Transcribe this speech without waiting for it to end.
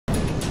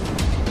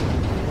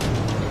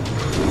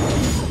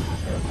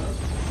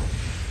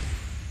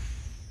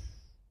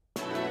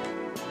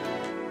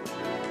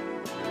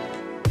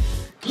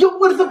Yo,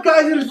 what is up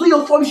guys, it is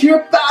Leo Flumsh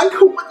here, back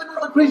with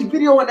another crazy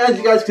video, and as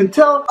you guys can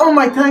tell, I'm in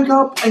my tank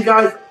top, and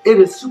guys, it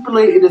is super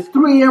late, it is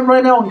 3 AM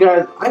right now, and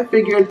guys, I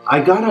figured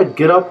I gotta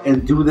get up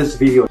and do this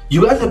video.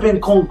 You guys have been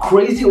going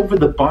crazy over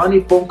the Bonnie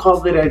phone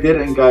calls that I did,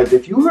 and guys,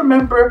 if you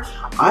remember,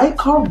 I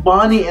called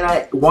Bonnie and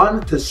I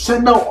wanted to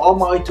send out all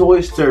my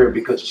toys to her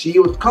because she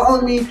was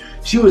calling me,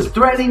 she was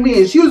threatening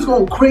me, and she was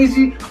going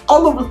crazy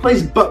all over the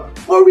place. But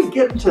before we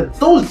get into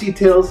those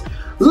details,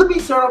 let me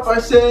start off by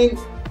saying,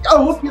 I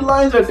hope you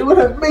lions are doing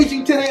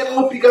amazing today, and I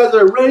hope you guys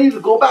are ready to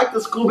go back to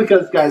school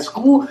because, guys,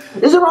 school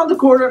is around the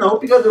corner, and I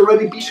hope you guys are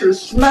ready. Be sure to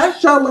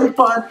smash that like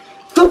button,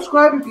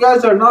 subscribe if you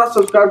guys are not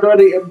subscribed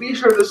already, and be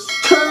sure to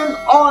turn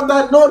on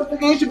that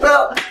notification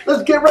bell.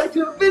 Let's get right to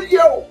the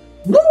video.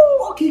 Woo!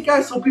 Okay,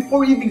 guys, so before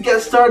we even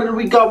get started,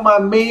 we got my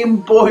main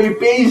boy,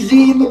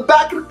 Bazy, in the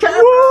back of the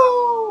camera.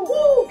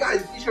 Woo!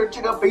 Guys, be sure to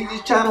check out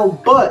Bazy's channel,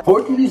 but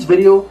for today's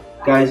video,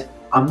 guys,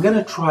 I'm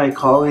gonna try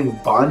calling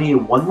Bonnie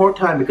one more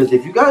time because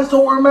if you guys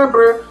don't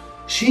remember,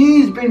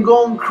 she's been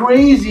going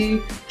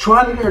crazy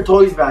trying to get her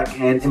toys back.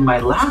 And in my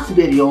last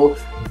video,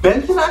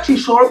 Benson actually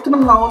showed up to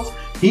my house.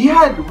 He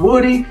had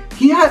Woody,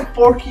 he had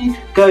Forky.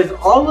 Guys,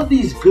 all of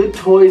these good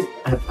toys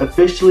have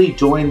officially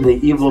joined the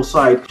evil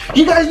side.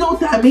 You guys know what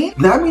that means?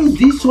 That means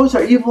these toys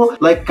are evil.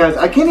 Like, guys,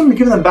 I can't even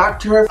give them back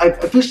to her.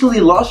 I've officially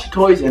lost her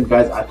toys, and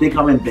guys, I think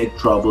I'm in big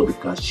trouble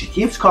because she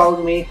keeps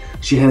calling me.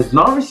 She has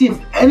not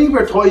received any of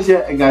her toys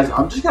yet, and guys,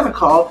 I'm just gonna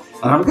call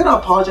and I'm gonna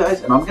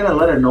apologize and I'm gonna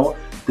let her know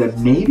that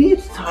maybe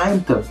it's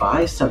time to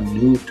buy some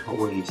new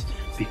toys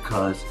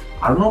because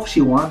I don't know if she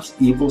wants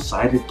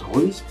evil-sided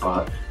toys,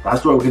 but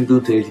that's what we're gonna do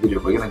in today's video.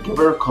 We're gonna give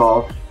her a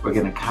call. We're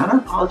gonna kind of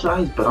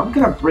apologize, but I'm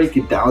gonna break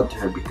it down to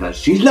her because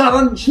she's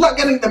not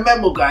getting the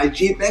memo, guys.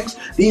 She thinks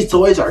these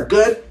toys are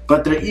good,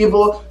 but they're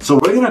evil. So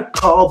we're gonna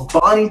call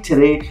Bonnie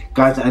today,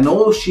 guys. I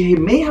know she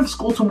may have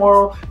school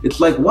tomorrow. It's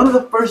like one of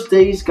the first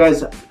days,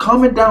 guys.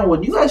 Comment down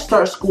when you guys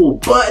start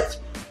school, but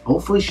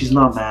hopefully she's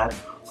not mad.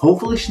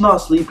 Hopefully she's not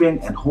sleeping,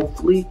 and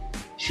hopefully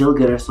she'll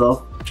get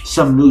herself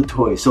some new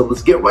toys. So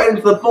let's get right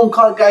into the phone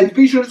call, guys.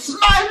 Be sure to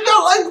smash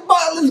that like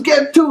button. Let's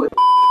get to it.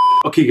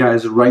 Okay,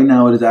 guys, right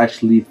now it is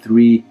actually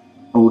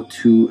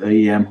 3:02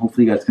 AM.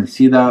 Hopefully you guys can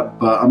see that,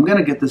 but I'm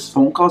gonna get this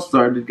phone call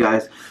started,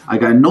 guys. I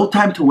got no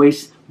time to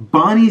waste.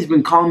 Bonnie's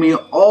been calling me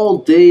all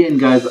day, and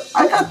guys,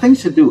 I got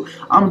things to do.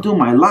 I'm doing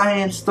my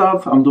lion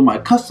stuff, I'm doing my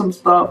custom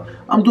stuff,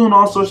 I'm doing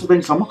all sorts of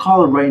things. So I'm gonna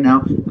call her right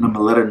now and I'm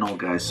gonna let her know,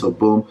 guys. So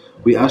boom,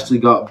 we actually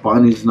got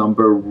Bonnie's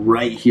number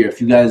right here.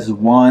 If you guys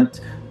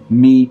want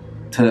me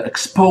to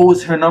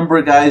expose her number,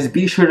 guys,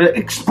 be sure to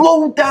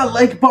explode that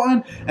like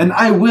button, and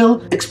I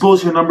will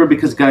expose her number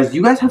because, guys,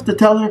 you guys have to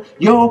tell her,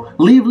 yo,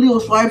 leave Leo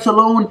Swipes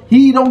alone.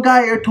 He don't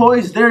got your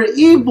toys. They're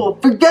evil.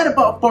 Forget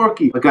about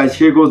Forky. But guys,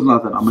 here goes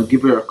nothing. I'm gonna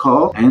give her a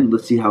call and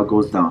let's see how it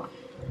goes down.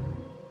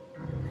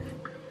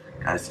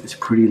 Guys, it's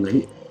pretty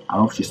late. I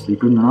don't know if she's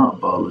sleeping or not,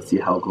 but let's see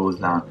how it goes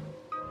down.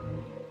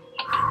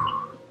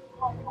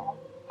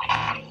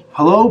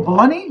 Hello,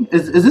 Bonnie?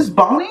 Is this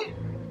Bonnie?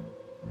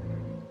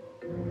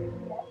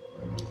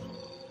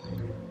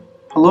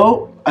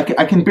 Hello? I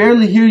can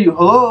barely hear you.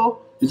 Hello?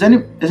 Is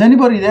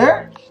anybody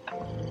there?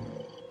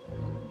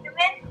 You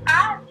missed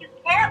us. You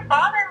can't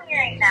bother me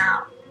right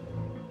now.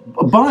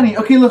 Bonnie,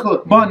 okay,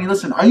 look, Bonnie,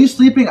 listen, are you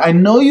sleeping? I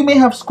know you may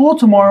have school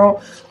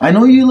tomorrow. I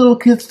know you little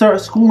kids start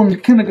school in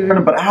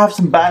kindergarten, but I have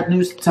some bad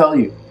news to tell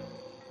you.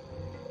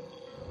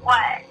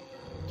 What?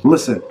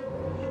 Listen,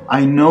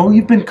 I know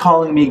you've been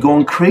calling me,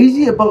 going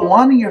crazy about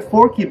wanting your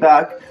Forky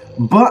back,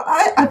 but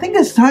I think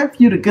it's time for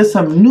you to get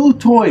some new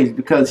toys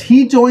because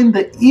he joined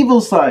the evil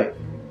side.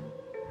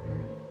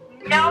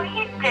 No,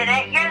 he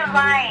didn't. You're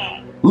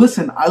lying.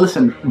 Listen,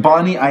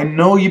 Bonnie, I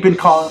know you've been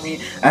calling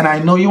me and I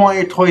know you want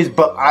your toys,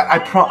 but I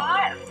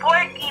want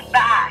Forky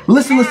back.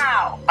 Listen,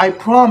 now. I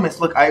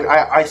promise. Look,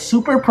 I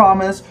super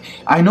promise.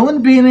 I know in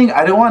the beginning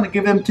I didn't want to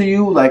give him to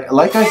you, like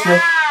I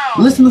said.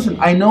 Listen,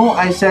 I know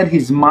I said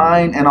he's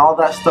mine and all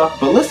that stuff,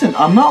 but listen,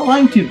 I'm not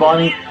lying to you,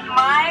 Bonnie. He's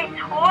my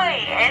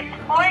toy. It's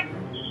Forky.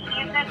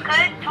 He's a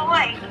good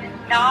toy.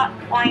 He's not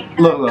going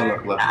to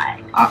Look.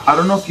 I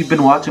don't know if you've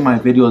been watching my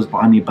videos,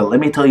 Bonnie, but let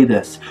me tell you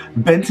this.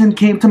 Benson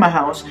came to my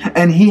house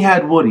and he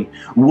had Woody.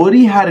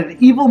 Woody had an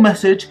evil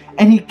message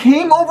and he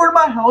came over to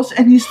my house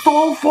and he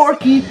stole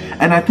Forky,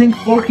 and I think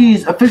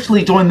Forky's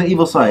officially joined the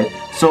evil side.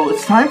 So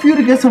it's time for you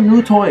to get some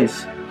new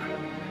toys.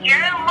 You're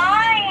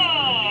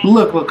lying.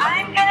 Look.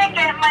 I'm gonna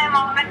get my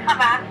mom to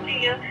come after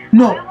you.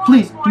 No, I want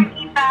please.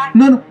 Forky back.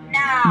 No.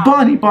 Now.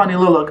 Bonnie,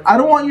 look, I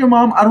don't want your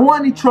mom, I don't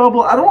want any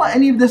trouble, I don't want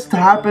any of this to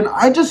happen,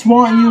 I just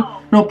want you,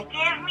 no.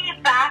 Give me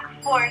back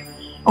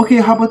Forky. Okay,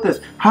 how about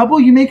this? How about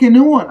you make a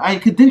new one?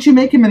 Didn't you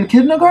make him in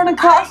kindergarten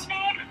class? I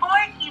made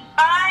Forky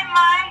by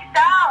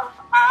myself.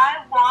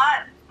 I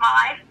want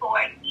my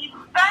Forky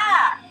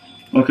back.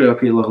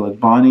 Okay, look,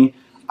 Bonnie,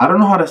 I don't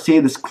know how to say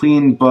this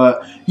clean,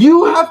 but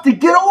you have to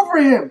get over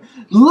him.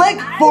 Like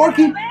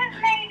Forky. I'm not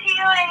listening to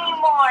you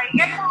anymore.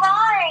 You're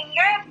lying.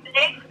 You're a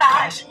big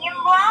fat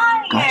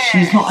liar. Guys,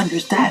 she's not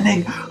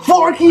understanding.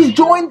 Forky's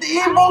joined the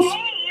evil. I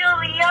hate you,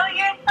 Leo.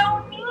 You're so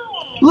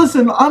mean.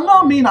 Listen, I'm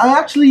not mean. I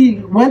actually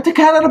went to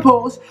Canada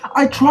Post.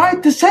 I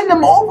tried to send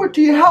him over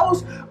to your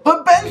house,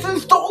 but Benson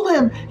stole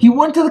him. He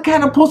went to the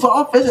Canada Post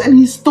office and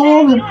he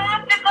stole him. You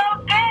have to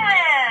go get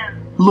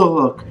him.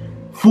 Look,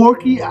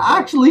 Forky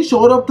actually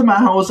showed up to my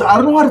house. I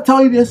don't know how to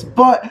tell you this,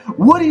 but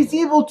Woody's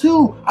evil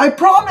too. I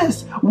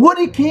promise.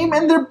 Woody came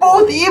and they're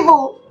both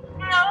evil.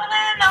 No,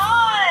 they're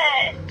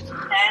not.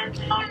 They're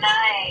so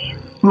nice.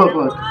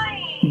 Look.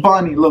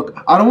 Bonnie, look,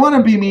 I don't want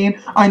to be mean.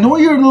 I know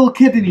you're a little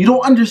kid and you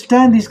don't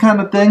understand these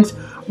kind of things,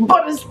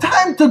 but it's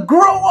time to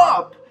grow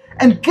up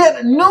and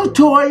get a new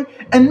toy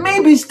and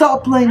maybe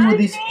stop playing with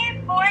these. I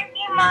made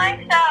Forky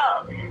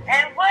myself,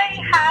 and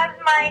Woody has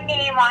my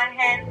name on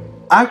him.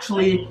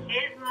 Actually, Is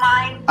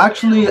mine. I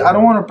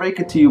don't want to break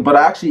it to you, but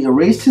I actually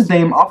erased his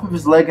name off of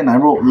his leg and I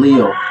wrote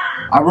Leo.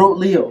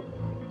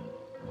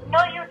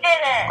 No, you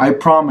didn't. I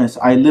promise.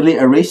 I literally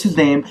erased his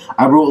name.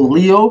 I wrote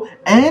Leo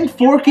and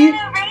Forky. You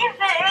didn't erase it.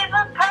 It's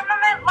a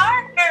permanent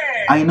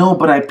marker. I know,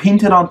 but I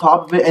painted on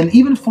top of it. And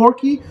even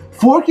Forky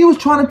was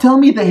trying to tell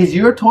me that he's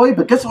your toy,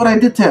 but guess what I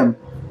did to him?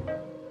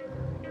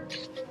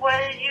 What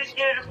did you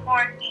do to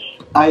Forky?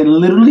 I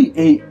literally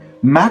ate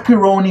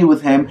macaroni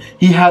with him.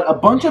 He had a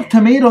bunch of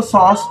tomato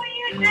sauce. No,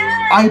 you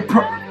didn't.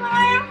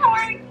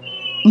 Forky.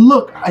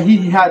 Look,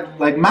 he had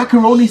like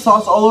macaroni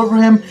sauce all over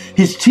him.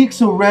 His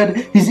cheeks are red.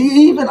 His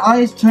even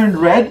eyes turned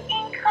red. I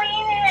can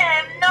clean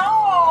him.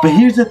 No. But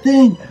here's the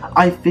thing.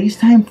 I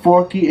FaceTimed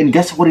Forky and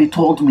guess what he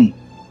told me?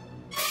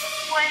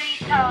 What did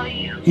he tell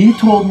you? He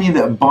told me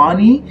that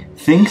Bonnie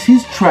thinks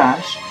he's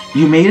trash.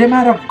 You made him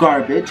out of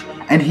garbage.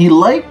 And he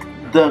liked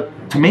the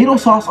tomato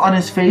sauce on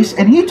his face.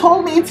 And he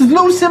told me it's his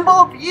new symbol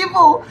of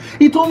evil.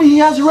 He told me he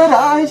has red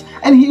eyes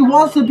and he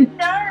wants to be...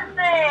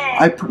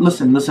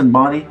 Listen,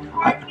 Bonnie.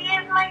 Forky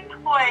is my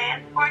toy,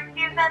 and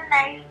Forky is a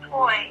nice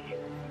toy,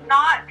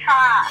 not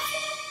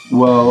trash.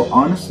 Well,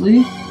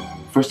 honestly,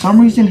 for some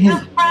reason He's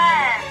a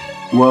friend.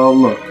 Well,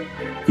 look,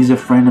 he's a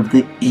friend of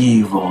the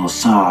evil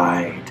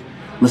side.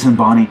 Listen,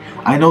 Bonnie,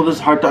 I know this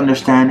is hard to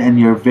understand and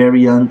you're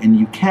very young and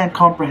you can't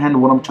comprehend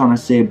what I'm trying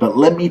to say, but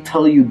let me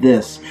tell you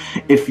this.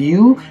 If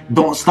you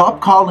don't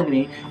stop calling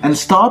me and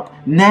stop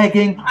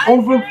nagging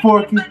over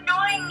Forky... I'm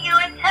annoying you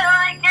until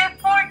I get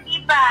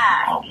Forky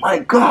back. Oh my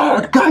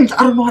God, guys,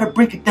 I don't know how to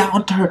break it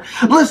down to her.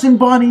 Listen,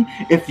 Bonnie,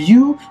 if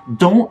you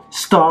don't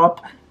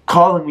stop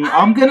calling me,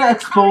 I'm gonna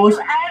expose...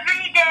 Call you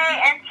every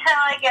day until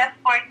I get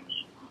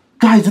Forky.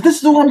 Guys, this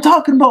is what I'm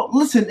talking about.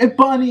 Listen,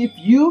 if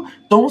you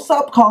don't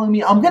stop calling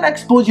me, I'm gonna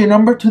expose your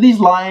number to these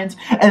lions,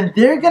 and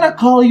they're gonna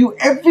call you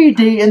every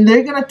day, and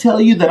they're gonna tell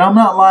you that I'm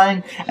not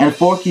lying, and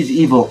Forky's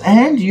evil.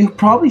 And you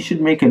probably should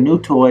make a new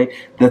toy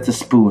that's a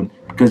spoon.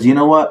 Because you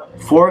know what?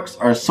 Forks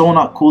are so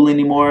not cool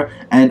anymore,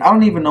 and I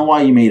don't even know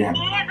why you made him.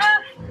 He's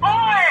a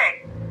spork.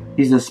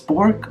 He's a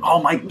spork?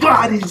 Oh my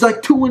God, he's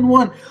like 2 in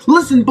 1.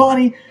 Listen,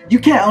 Bonnie, you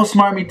can't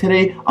outsmart me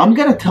today. I'm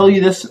gonna tell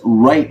you this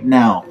right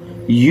now.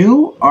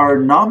 You are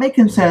not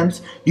making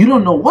sense, you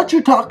don't know what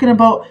you're talking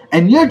about,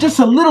 and you're just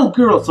a little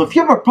girl. So if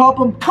you have a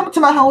problem, come to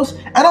my house,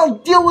 and I'll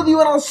deal with you,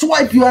 and I'll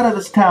swipe you out of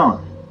this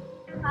town.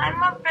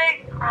 I'm a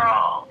big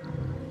girl.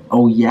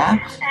 Oh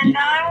yeah? And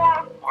I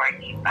want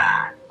Forky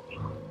back.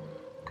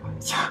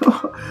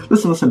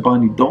 Listen,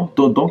 Bonnie,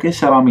 don't get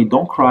sad on me.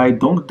 Don't cry.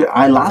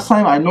 Last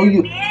time I know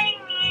you. Being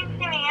mean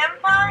to me. I'm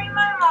calling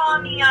my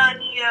mommy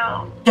on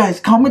you. Guys,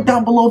 comment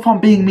down below if I'm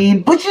being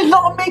mean. But she's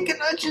not making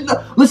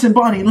it. Listen,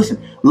 Bonnie, listen.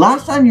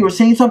 Last time you were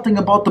saying something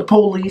about the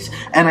police,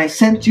 and I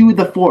sent you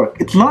the fork.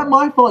 It's not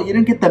my fault you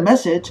didn't get the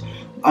message.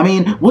 I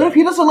mean, what if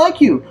he doesn't like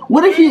you?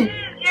 What if he? It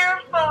is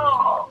your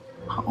fault.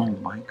 Oh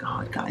my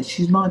God, guys,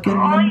 she's not getting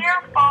All him.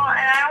 your fault,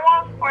 and I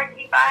want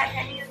Forky back,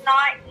 and he's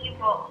not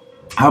evil.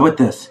 How about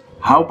this?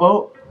 How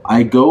about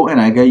I go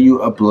and I get you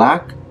a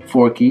black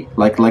Forky,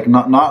 like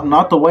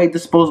not the white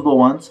disposable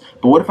ones,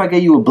 but what if I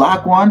get you a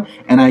black one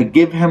and I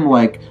give him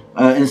like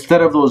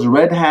instead of those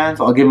red hands,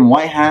 I'll give him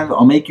white hands.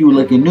 I'll make you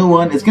like a new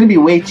one. It's gonna be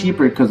way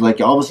cheaper because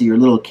like obviously you're a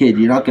little kid.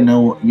 You're not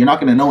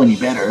gonna know any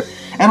better.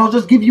 And I'll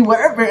just give you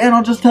whatever, and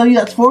I'll just tell you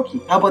that's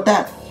Forky. How about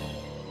that?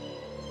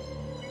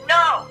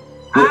 No,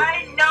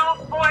 I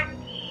know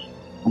Forky.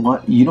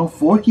 What? You know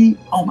Forky?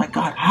 Oh my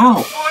God,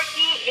 how?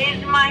 Forky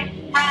is my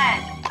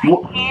friend.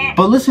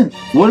 But listen,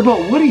 what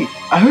about Woody?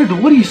 I heard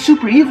Woody's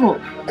super evil.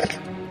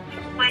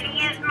 Woody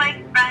is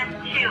my friend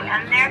too,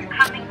 and they're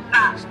coming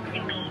back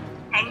to me,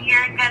 and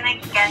you're gonna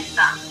get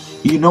them.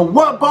 You know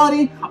what,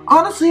 Bonnie?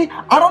 Honestly,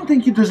 I don't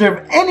think you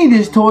deserve any of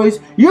these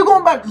toys. You're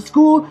going back to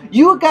school.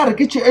 You gotta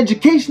get your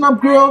education up,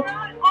 girl.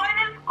 I'm not going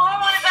to school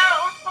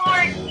without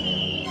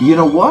Forky. You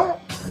know what?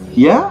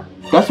 Yeah?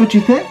 That's what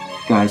you think?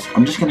 Guys,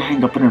 I'm just gonna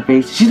hang up in her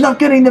face. She's not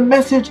getting the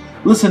message.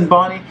 Listen,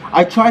 Bonnie,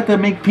 I tried to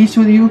make peace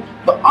with you,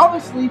 but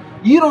obviously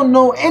you don't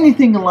know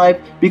anything in life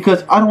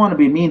because I don't want to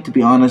be mean, to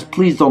be honest.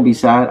 Please don't be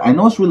sad. I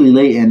know it's really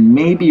late and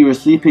maybe you're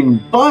sleeping,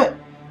 but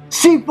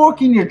see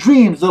Forky in your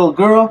dreams, little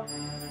girl.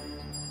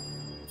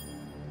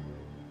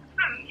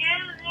 You're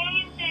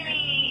mean to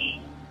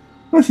me.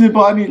 Listen,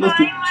 Bonnie,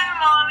 listen. I'm my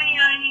mommy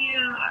on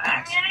you.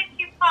 I'm gonna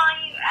keep calling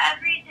you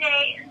every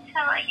day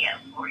until I get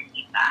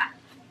Forky back.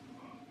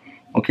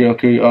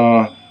 Okay.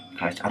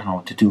 Guys, I don't know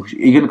what to do.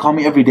 You're gonna call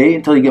me every day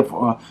until you get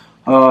Every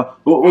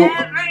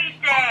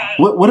day.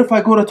 What if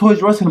I go to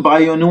Toys R Us and buy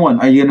you a new one?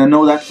 Are you gonna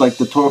know that's like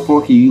the toy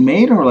Forky you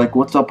made, or like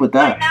what's up with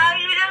that? But now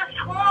you just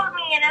told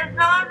me and it's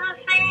not the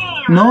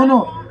same.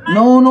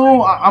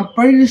 No. I'm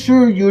pretty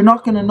sure you're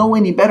not gonna know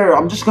any better.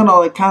 I'm just gonna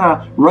like kind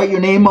of write your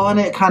name on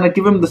it, kind of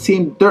give him the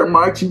same dirt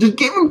marks, and just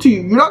give them to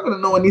you. You're not gonna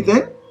know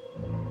anything.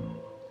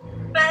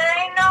 But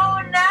I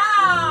know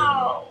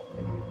now.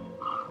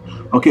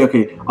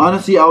 Okay.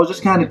 Honestly, I was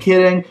just kind of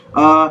kidding.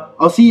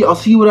 I'll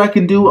see what I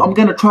can do. I'm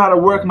gonna try to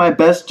work my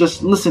best.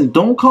 Just listen.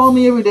 Don't call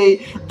me every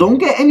day. Don't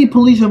get any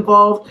police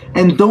involved,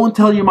 and don't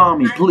tell your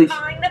mommy, please. I'm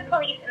calling the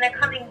police, and they're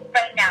coming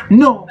right now.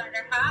 No.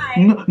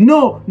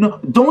 No.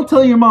 Don't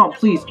tell your mom,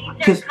 please.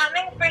 They're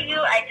coming for you.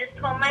 I just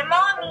told my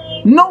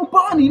mommy. No,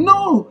 Bonnie,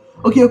 no.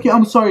 Okay.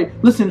 I'm sorry.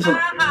 Listen. Leo's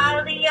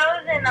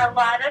in a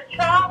lot of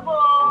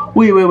trouble.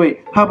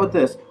 Wait. How about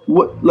this?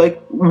 What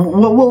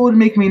would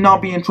make me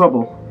not be in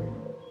trouble?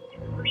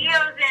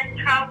 Leo's in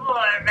trouble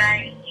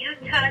already. You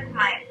took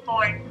my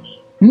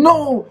Forky.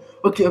 No!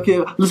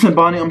 Okay. Listen,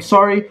 Bonnie, I'm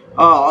sorry.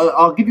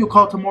 I'll give you a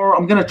call tomorrow.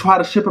 I'm gonna try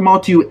to ship him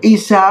out to you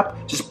ASAP.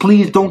 Just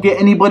please don't get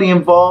anybody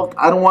involved.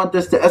 I don't want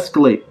this to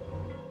escalate.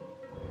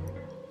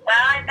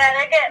 Well, I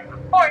better get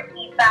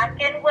Forky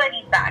back and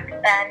Woody back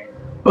then.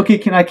 Okay,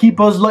 can I keep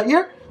Buzz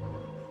Lightyear?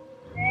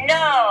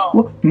 No.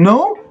 What?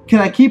 No? Can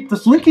I keep the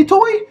Slinky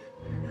toy?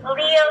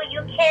 Leo,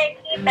 you can't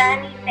keep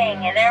anything.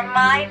 They're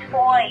my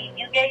toys.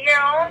 You get your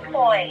own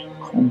toys.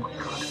 Oh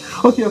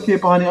my god. Okay,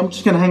 Bonnie, I'm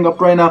just gonna hang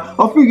up right now.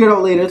 I'll figure it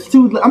out later. It's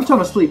too late. I'm trying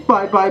to sleep.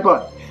 Bye.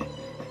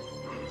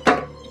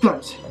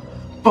 Guys,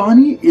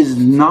 Bonnie is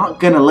not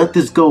gonna let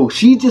this go.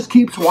 She just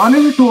keeps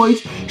wanting her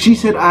toys. She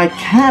said I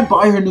can't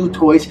buy her new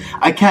toys.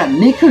 I can't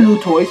make her new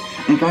toys.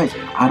 And guys,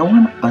 I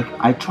don't want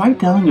I tried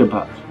telling her,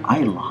 but I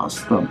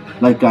lost them.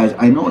 Like, guys,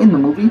 I know in the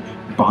movie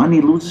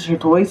Bonnie loses her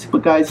toys,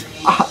 but guys,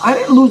 I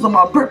didn't lose them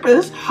on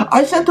purpose.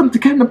 I sent them to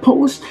Canada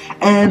Post,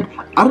 and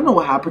I don't know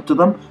what happened to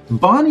them.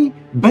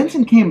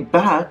 Benson came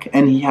back,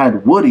 and he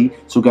had Woody.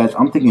 So guys,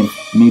 I'm thinking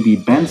maybe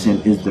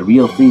Benson is the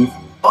real thief.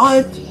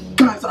 But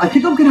guys, I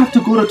think I'm gonna have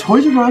to go to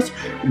Toys R Us,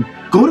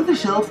 go to the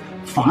shelf,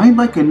 find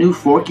like a new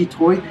Forky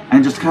toy,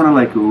 and just kind of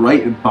like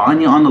write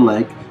Bonnie on the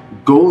leg.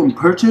 Go and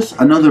purchase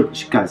another.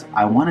 Guys,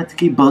 I wanted to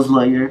keep Buzz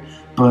Lightyear,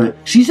 but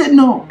she said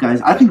no. Guys,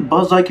 I think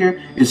Buzz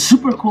Lightyear is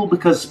super cool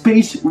because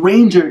Space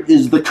Ranger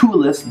is the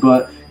coolest.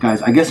 But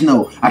guys, I guess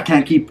no, I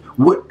can't keep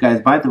what.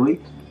 Guys, by the way,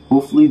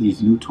 hopefully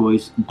these new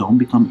toys don't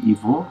become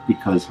evil,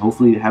 because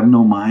hopefully they have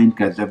no mind.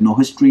 Guys, they have no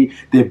history.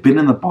 They've been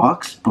in the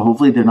box, but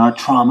hopefully they're not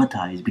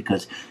traumatized,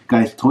 because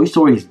guys, Toy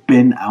Story's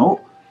been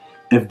out.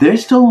 If they're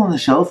still on the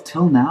shelf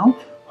till now,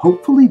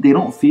 hopefully they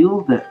don't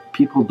feel that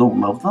people don't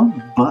love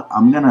them. But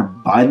I'm gonna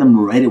buy them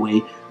right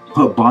away,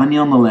 put Bonnie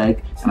on the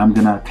leg, and I'm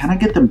gonna kind of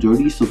get them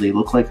dirty so they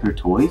look like her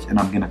toys, and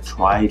I'm gonna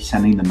try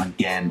sending them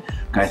again.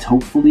 Guys,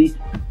 hopefully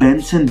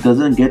Benson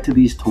doesn't get to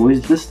these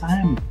toys this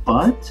time,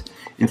 but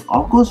if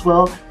all goes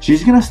well,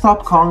 she's gonna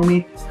stop calling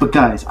me. But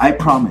guys, I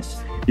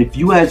promise, if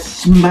you guys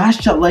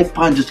smash that like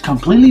button, just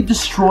completely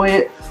destroy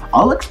it,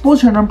 I'll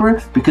expose her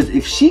number, because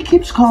if she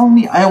keeps calling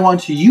me, I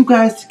want you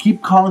guys to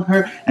keep calling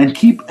her and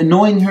keep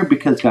annoying her,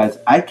 because guys,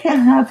 I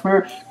can't have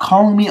her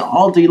calling me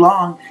all day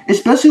long,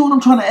 especially when I'm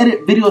trying to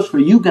edit videos for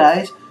you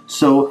guys.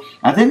 So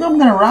I think I'm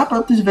gonna wrap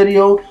up this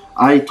video.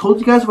 I told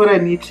you guys what I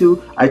need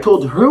to. I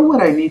told her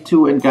what I need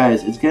to, and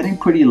guys, it's getting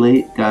pretty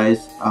late,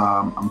 guys.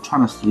 I'm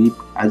trying to sleep.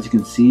 As you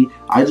can see,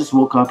 I just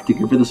woke up to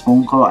give her this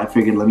phone call. I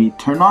figured let me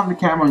turn on the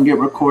camera and get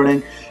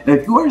recording. And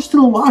if you are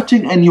still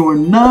watching and you are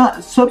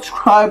not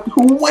subscribed,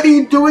 what are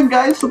you doing,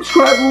 guys?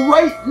 Subscribe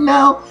right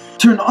now.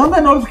 Turn on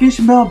that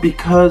notification bell,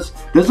 because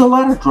there's a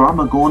lot of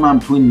drama going on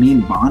between me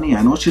and Bonnie.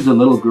 I know she's a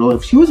little girl.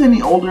 If she was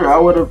any older, I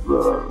would have,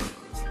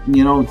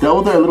 you know,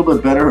 dealt with her a little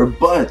bit better.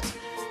 But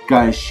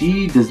guys,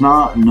 she does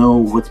not know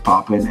what's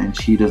poppin', and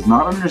she does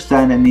not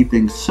understand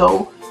anything.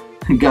 So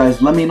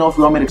guys, let me know if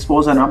you want me to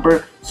expose that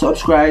number.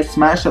 Subscribe,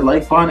 smash that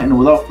like button, and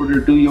without further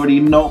ado, you already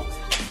know,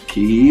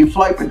 keep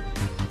swiping.